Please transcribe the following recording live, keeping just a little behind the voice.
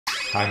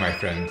Hi my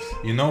friends,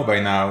 you know by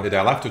now that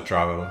I love to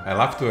travel, I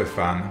love to have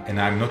fun, and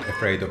I'm not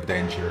afraid of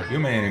danger. You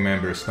may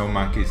remember snow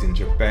monkeys in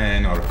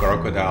Japan or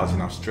crocodiles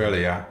in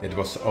Australia. It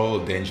was all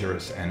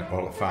dangerous and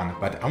all fun,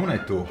 but I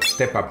wanted to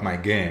step up my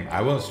game.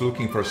 I was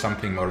looking for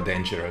something more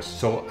dangerous,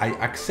 so I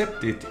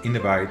accepted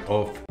invite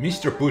of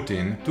Mr.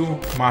 Putin to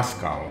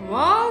Moscow.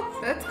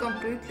 What? That's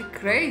completely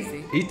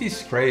crazy. It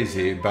is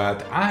crazy,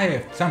 but I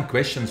have some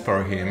questions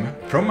for him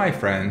from my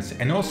friends,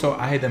 and also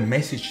I had a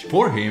message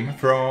for him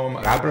from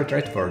Robert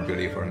Redford,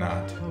 believe it or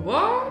not.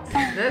 What?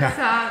 That's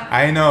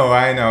I know,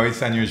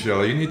 it's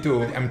unusual. You need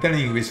to, I'm telling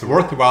you, it's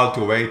worthwhile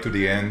to wait to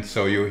the end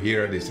so you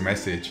hear this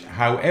message.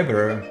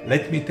 However,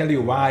 let me tell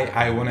you why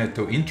I wanted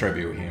to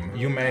interview him.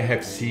 You may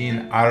have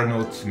seen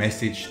Arnold's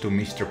message to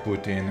Mr.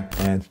 Putin.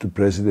 And to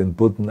President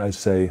Putin, I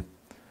say,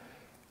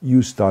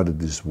 you started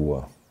this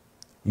war.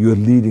 You're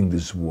leading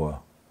this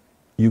war.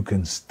 You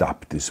can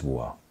stop this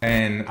war.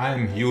 And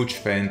I'm a huge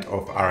fan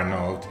of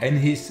Arnold, and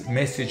his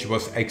message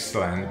was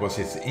excellent. It was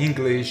his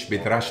English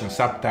with Russian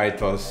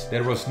subtitles.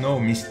 There was no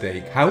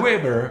mistake.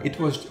 However, it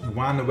was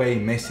one-way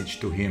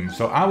message to him.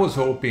 So I was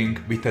hoping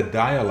with a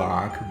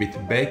dialogue, with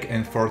back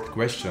and forth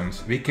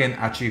questions, we can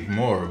achieve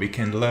more, we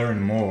can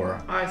learn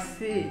more. I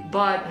see.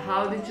 But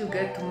how did you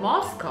get to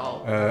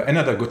Moscow?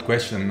 Another good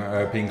question,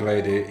 Pink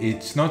Lady.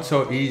 It's not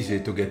so easy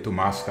to get to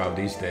Moscow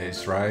these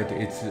days, right?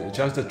 It's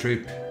just the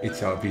trip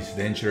itself is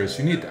dangerous.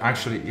 You need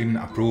actually even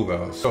approval.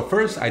 So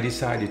first I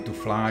decided to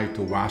fly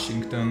to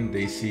Washington,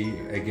 D.C.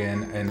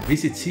 again and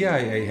visit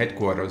CIA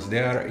headquarters. They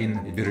are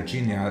in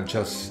Virginia,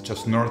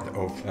 just north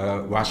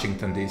of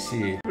Washington,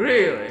 D.C.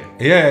 Really?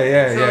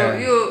 Yeah. So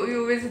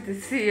you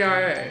visited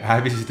CIA?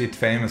 I visited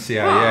famous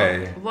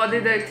CIA. Wow. What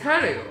did they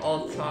tell you,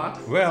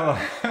 OldSocks? Well,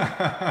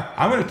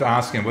 I wanted to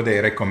ask him what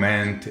they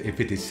recommend, if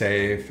it is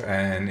safe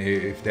and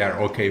if they are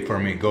okay for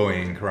me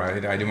going,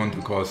 right? I didn't want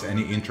to cause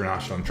any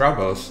international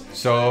troubles.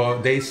 So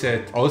they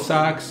said,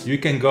 OldSocks, you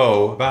can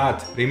go,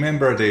 but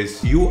remember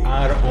this, you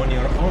are on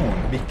your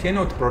own. We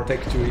cannot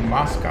protect you in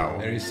Moscow.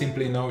 There is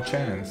simply no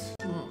chance.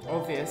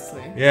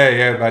 Obviously.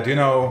 Yeah, but you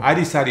know, I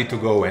decided to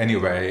go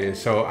anyway.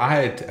 So I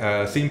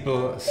had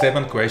simple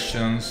 7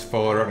 questions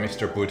for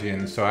Mr.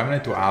 Putin. So I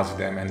wanted to ask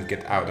them and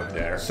get out of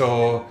there.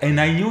 So, and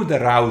I knew the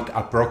route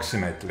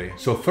approximately.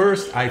 So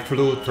first I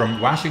flew from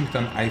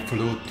Washington, I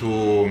flew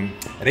to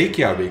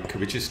Reykjavik,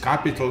 which is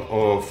capital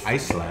of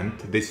Iceland.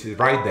 This is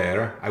right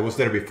there. I was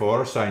there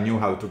before, so I knew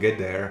how to get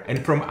there.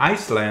 And from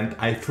Iceland,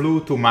 I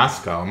flew to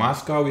Moscow.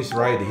 Moscow is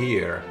right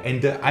here. And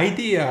the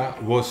idea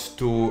was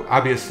to,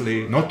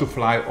 obviously, not to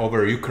fly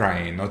over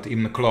Ukraine, not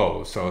even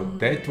close. So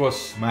that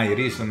was my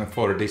reason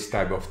for this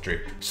type of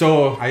trip.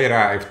 So I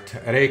arrived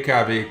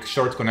Reykjavik,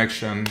 short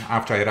connection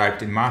after I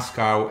arrived in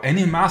Moscow. And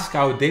in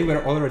Moscow, they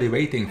were already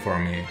waiting for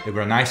me. They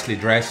were nicely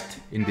dressed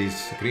in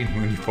these green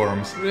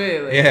uniforms.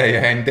 Really?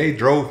 Yeah, and they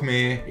drove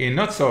me in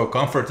not so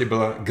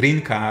comfortable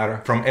green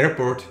car from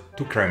airport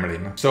to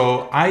Kremlin.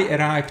 So I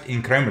arrived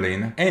in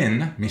Kremlin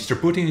and Mr.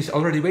 Putin is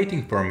already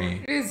waiting for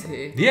me. Is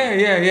he?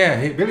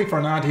 Yeah. Believe it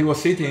or not, he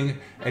was sitting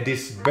at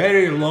this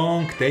very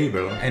long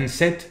table and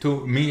said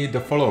to me the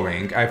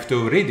following. I have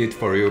to read it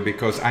for you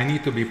because I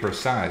need to be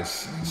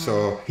precise.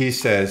 So he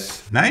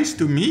says, "Nice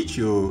to meet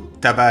you,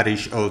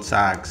 Tavarish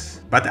OldSocks.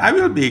 But I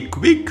will be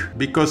quick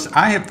because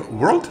I have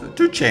world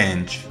to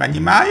change.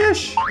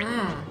 Понимаешь?"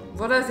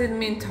 What does it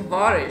mean,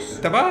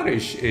 Tavarish?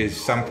 Tavarish is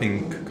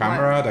something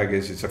comrade, I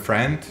guess it's a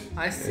friend.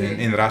 I see.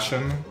 In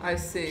Russian. I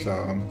see.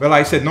 So, well,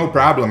 I said, no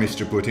problem,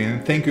 Mr.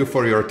 Putin. Thank you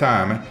for your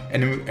time.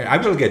 And I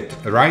will get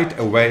right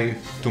away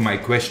to my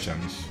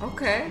questions.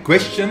 Okay.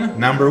 Question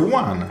number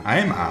 1, I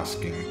am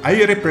asking.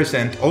 I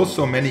represent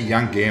also many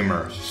young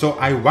gamers. So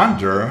I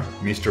wonder,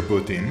 Mr.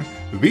 Putin,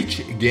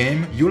 which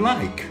game you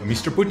like?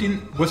 Mr.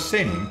 Putin was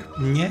saying,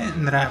 "Мне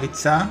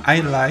нравится. I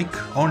like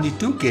only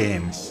 2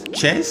 games,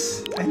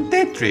 chess and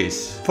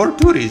Tetris, for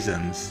 2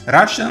 reasons.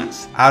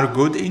 Russians are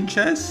good in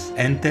chess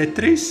and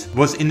Tetris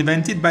was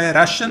invented by a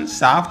Russian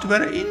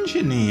software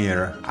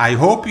engineer. I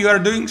hope you are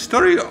doing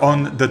story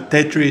on the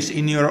Tetris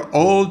in your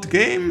old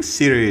game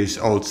series,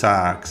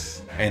 OldSocks."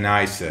 And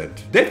I said,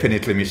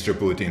 definitely, Mr.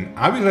 Putin.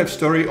 I will have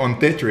story on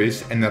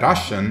Tetris and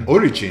Russian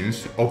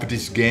origins of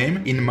this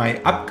game in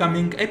my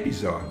upcoming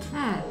episode.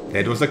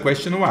 That was the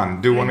question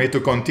 1. Do you want me to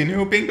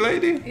continue, Pink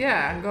Lady?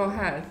 Yeah, go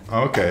ahead.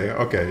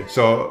 Okay.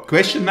 So,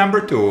 question number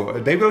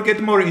 2. They will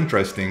get more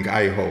interesting,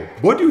 I hope.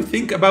 What do you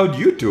think about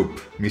YouTube,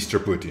 Mr.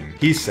 Putin?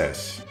 He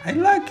says, I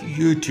like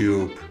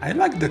YouTube. I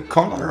like the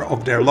color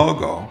of their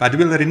logo, but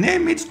will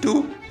rename it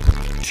to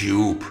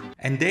Tube.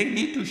 And they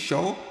need to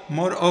show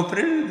more of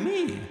real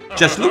me.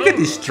 Just look at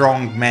this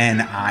strong man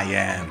I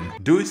am.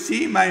 Do you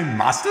see my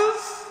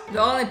muscles?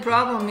 The only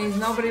problem is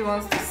nobody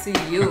wants to see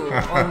you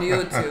on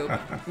YouTube,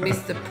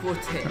 Mr.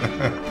 Putin.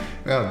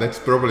 Well, that's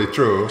probably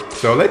true.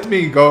 So let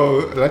me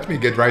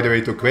get right away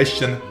to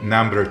question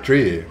number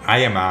 3. I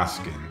am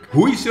asking,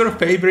 who is your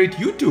favorite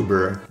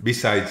YouTuber?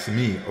 Besides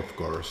me, of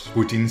course.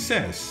 Putin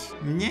says,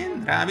 Мне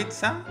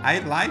нравится. I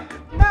like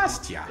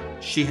Nastya.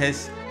 She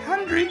has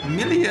 100 100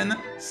 million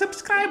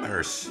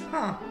subscribers.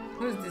 Huh.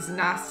 Who's this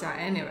Nastya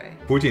anyway?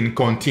 Putin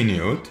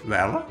continued,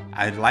 well,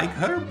 I like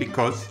her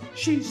because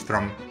she's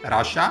from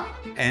Russia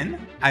and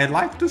I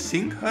like to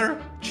sing her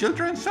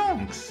children's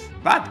songs.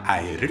 But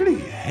I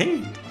really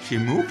hate she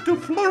moved to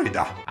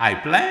Florida. I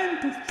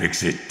plan to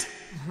fix it.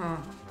 Huh.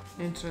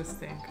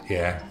 Interesting.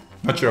 Yeah.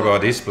 Not sure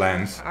about his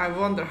plans. I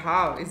wonder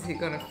how is he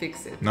gonna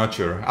fix it. Not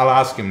sure. I'll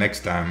ask him next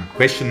time.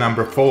 Question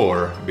number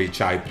 4, which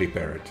I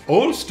prepared.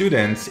 All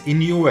students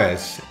in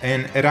US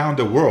and around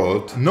the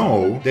world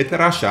know that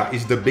Russia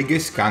is the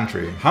biggest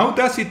country. How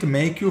does it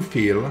make you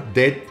feel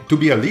that to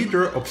be a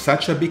leader of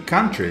such a big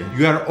country,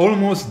 you are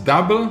almost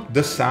double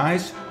the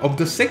size of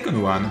the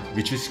second one,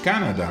 which is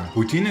Canada?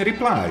 Putin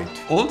replied,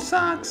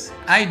 OldSocks,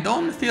 I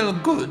don't feel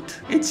good.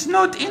 It's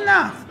not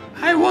enough.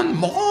 I want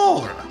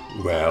more.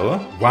 Well,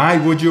 why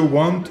would you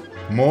want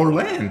more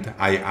land?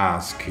 I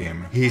ask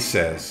him. He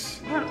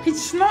says, well,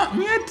 it's not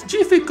yet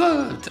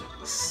difficult.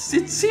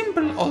 It's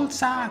simple,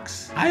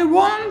 OldSocks. I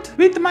want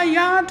with my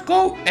yacht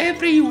go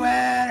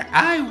everywhere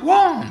I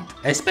want.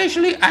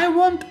 Especially I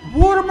want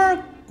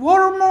warmer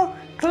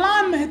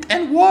climate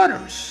and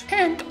waters.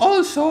 And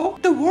also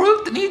the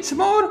world needs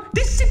more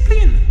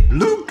discipline.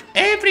 Look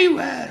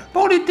everywhere.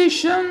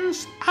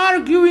 Politicians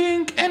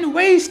arguing and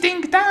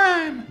wasting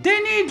time. They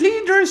need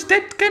leaders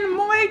that can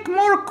make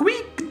more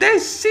quick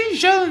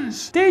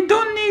decisions. They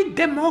don't need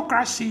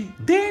democracy.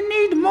 They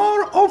need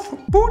more of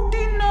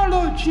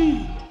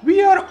Putinology.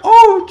 We are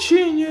all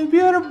genius. We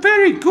are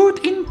very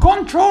good in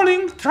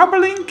controlling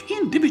troubling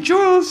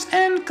individuals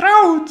and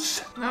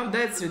crowds. Now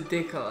that's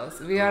ridiculous.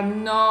 We are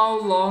no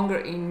longer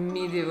in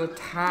medieval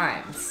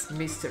times,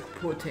 Mr.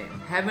 Putin.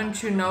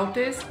 Haven't you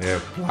noticed? Yeah,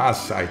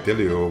 plus I tell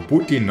you,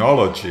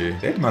 Putinology,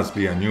 that must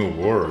be a new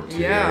word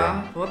here.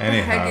 Yeah, what the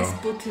heck is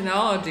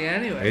Putinology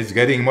anyway? It's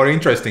getting more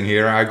interesting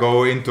here. I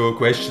go into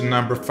question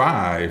number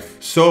 5.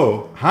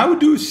 So, how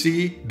do you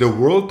see the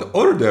world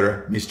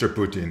order, Mr.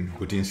 Putin?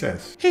 Putin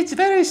says. It's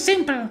very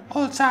simple,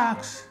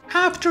 OldSocks.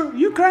 After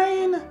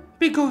Ukraine,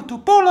 we go to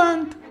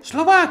Poland,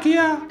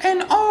 Slovakia,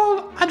 and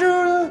all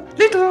other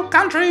little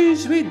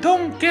countries we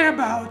don't care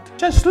about.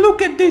 Just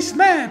look at this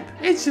map.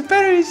 It's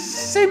very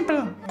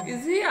simple.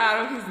 Is he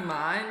out of his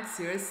mind?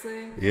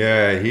 Seriously?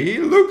 Yeah, he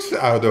looks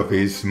out of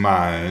his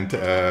mind.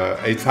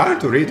 It's hard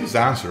to read his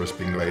answers,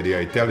 Pink Lady,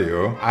 I tell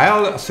you.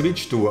 I'll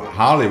switch to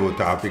Hollywood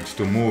topics,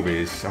 to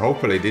movies.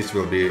 Hopefully this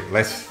will be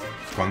less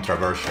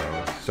controversial.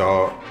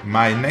 So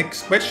my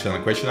next question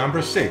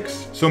number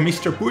 6. So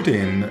Mr.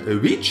 Putin,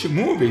 which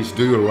movies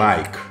do you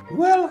like?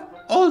 Well,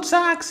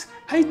 OldSocks,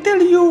 I tell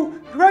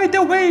you right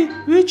away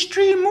which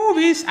 3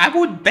 movies I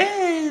would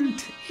ban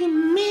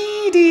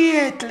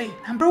immediately.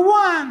 Number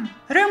 1,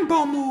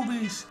 Rambo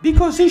movies,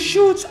 because he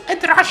shoots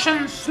at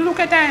Russians,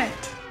 look at that.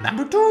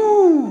 Number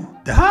 2,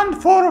 The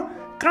Hunt for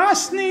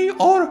Krasny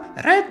or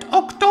Red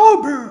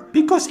October,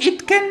 because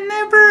it can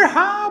never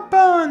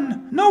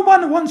happen. No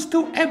one wants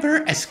to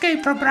ever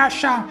escape from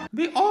Russia.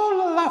 We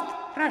all love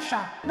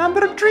Russia.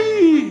 Number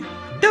 3,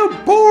 The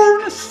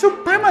Bourne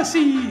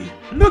Supremacy.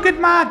 Look at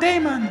Matt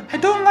Damon. I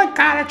don't like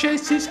car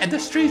chases at the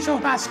streets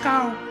of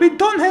Moscow. We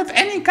don't have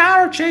any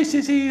car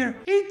chases here.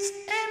 It's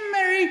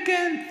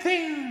American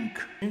thing.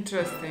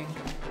 Interesting.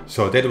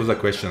 So that was a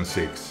question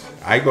 6.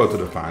 I go to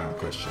the final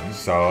question.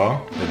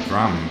 So the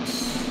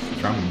drums.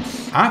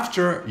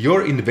 After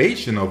your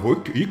invasion of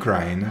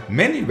Ukraine,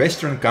 many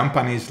Western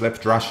companies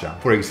left Russia.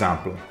 For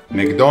example,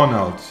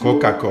 McDonald's,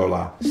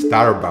 Coca-Cola,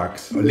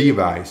 Starbucks,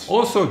 Levi's.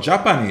 Also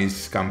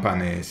Japanese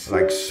companies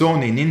like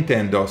Sony,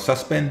 Nintendo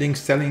suspending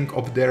selling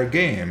of their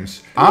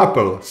games.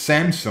 Apple,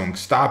 Samsung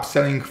stopped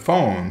selling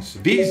phones.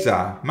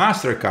 Visa,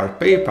 MasterCard,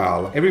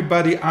 PayPal,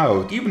 everybody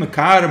out. Even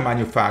car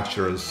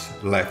manufacturers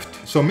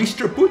left. So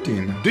Mr.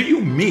 Putin, do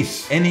you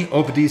miss any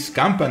of these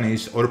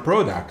companies or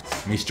products?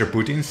 Mr.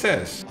 Putin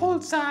says.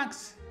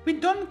 OldSocks, we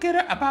don't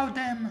care about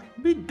them.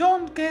 We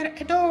don't care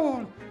at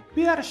all.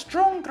 We are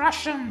strong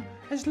Russian.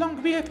 As long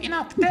as we have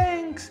enough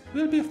tanks,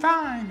 we'll be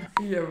fine.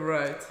 Yeah,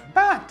 right.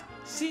 But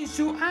since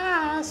you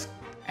asked,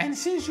 and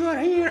since you are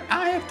here,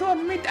 I have to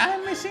admit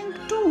I'm missing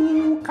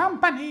 2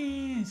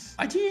 companies.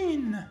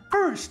 Again,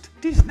 first,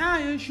 these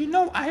nights, you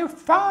know I have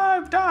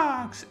 5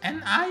 dogs,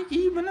 and I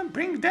even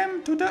bring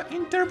them to the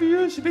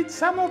interviews with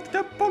some of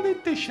the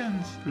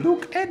politicians.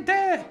 Look at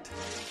that.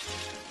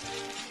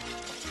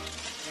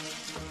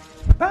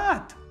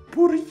 But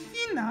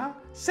Purina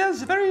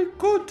sells very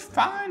good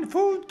fine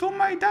food to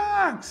my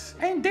dogs,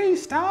 and they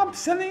stop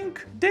selling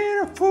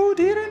their food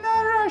here in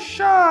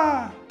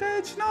Russia.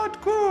 That's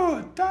not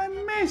good. I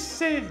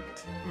miss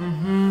it.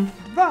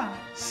 But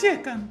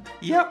second,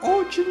 я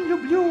очень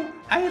люблю.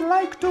 I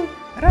like to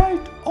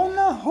ride on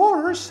a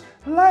horse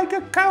like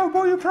a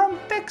cowboy from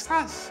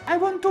Texas. I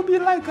want to be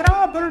like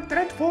Robert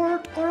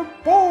Redford or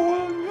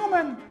Paul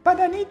Newman, but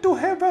I need to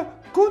have a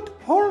good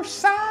horse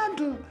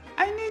saddle.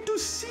 I need to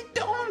sit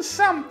on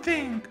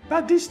something,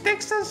 but this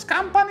Texas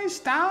company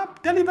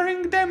stopped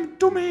delivering them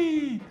to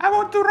me. I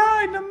want to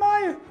ride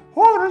my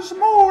horse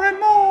more and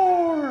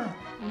more.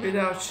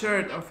 Without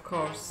shirt, of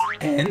course.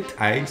 And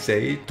I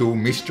say to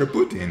Mr.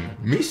 Putin,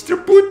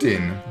 Mr.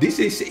 Putin, this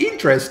is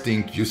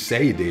interesting you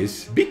say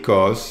this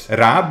because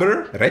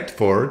Robert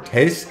Redford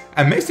has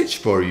a message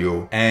for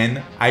you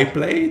and I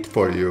play it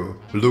for you.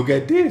 Look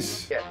at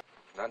this. Yeah.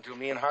 Not until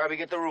me and Harvey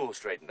get the rules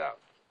straightened out.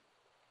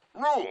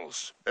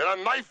 Rules? In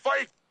a knife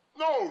fight?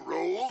 No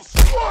rules.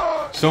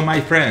 So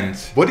my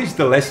friends, what is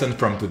the lesson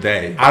from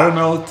today?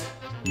 Arnold?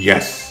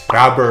 Yes.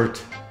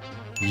 Robert?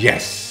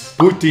 Yes.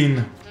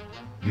 Putin?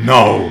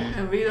 No.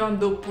 And we don't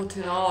do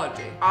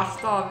Putinology.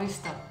 Hasta la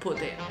vista,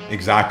 Putin.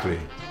 Exactly.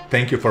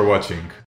 Thank you for watching.